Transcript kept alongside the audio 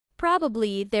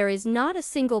Probably there is not a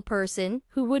single person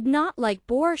who would not like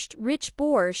borscht. Rich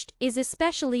borscht is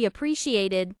especially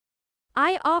appreciated.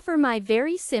 I offer my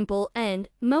very simple and,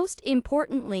 most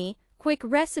importantly, quick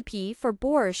recipe for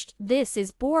borscht. This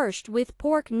is borscht with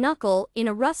pork knuckle in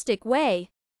a rustic way.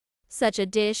 Such a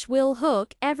dish will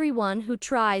hook everyone who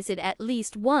tries it at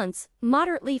least once.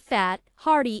 Moderately fat,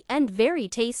 hearty, and very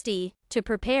tasty. To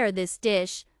prepare this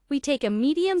dish, we take a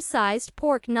medium-sized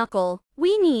pork knuckle.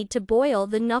 We need to boil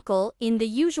the knuckle in the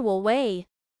usual way.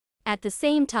 At the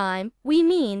same time, we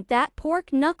mean that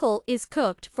pork knuckle is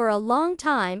cooked for a long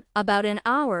time, about an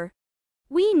hour.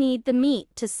 We need the meat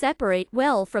to separate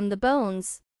well from the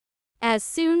bones. As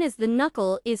soon as the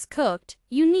knuckle is cooked,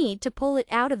 you need to pull it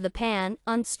out of the pan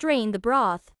and strain the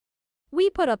broth. We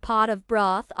put a pot of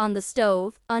broth on the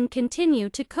stove and continue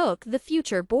to cook the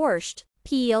future borscht.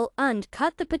 Peel and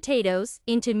cut the potatoes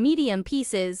into medium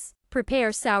pieces.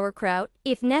 Prepare sauerkraut.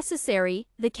 If necessary,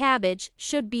 the cabbage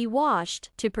should be washed.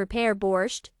 To prepare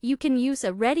borscht, you can use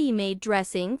a ready-made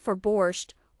dressing for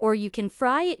borscht, or you can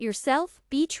fry it yourself.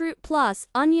 Beetroot plus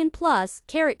onion plus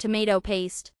carrot tomato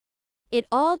paste. It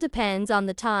all depends on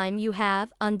the time you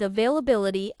have and the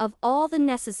availability of all the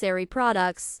necessary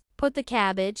products. Put the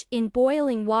cabbage in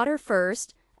boiling water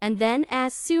first, and then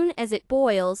as soon as it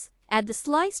boils, add the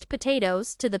sliced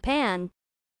potatoes to the pan.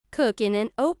 Cook in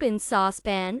an open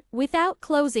saucepan without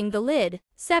closing the lid.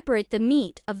 Separate the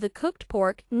meat of the cooked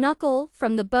pork knuckle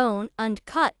from the bone and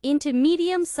cut into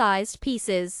medium-sized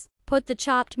pieces. Put the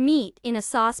chopped meat in a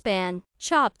saucepan.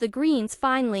 Chop the greens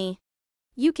finely.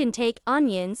 You can take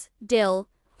onions, dill,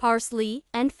 parsley,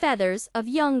 and feathers of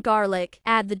young garlic.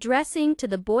 Add the dressing to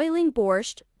the boiling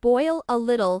borscht. Boil a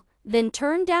little, then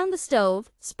turn down the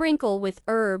stove, sprinkle with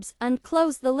herbs, and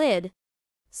close the lid.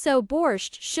 So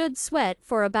borscht should sweat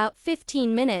for about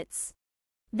 15 minutes.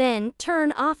 Then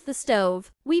turn off the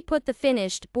stove. We put the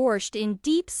finished borscht in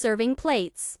deep serving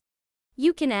plates.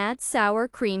 You can add sour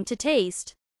cream to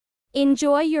taste.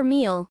 Enjoy your meal.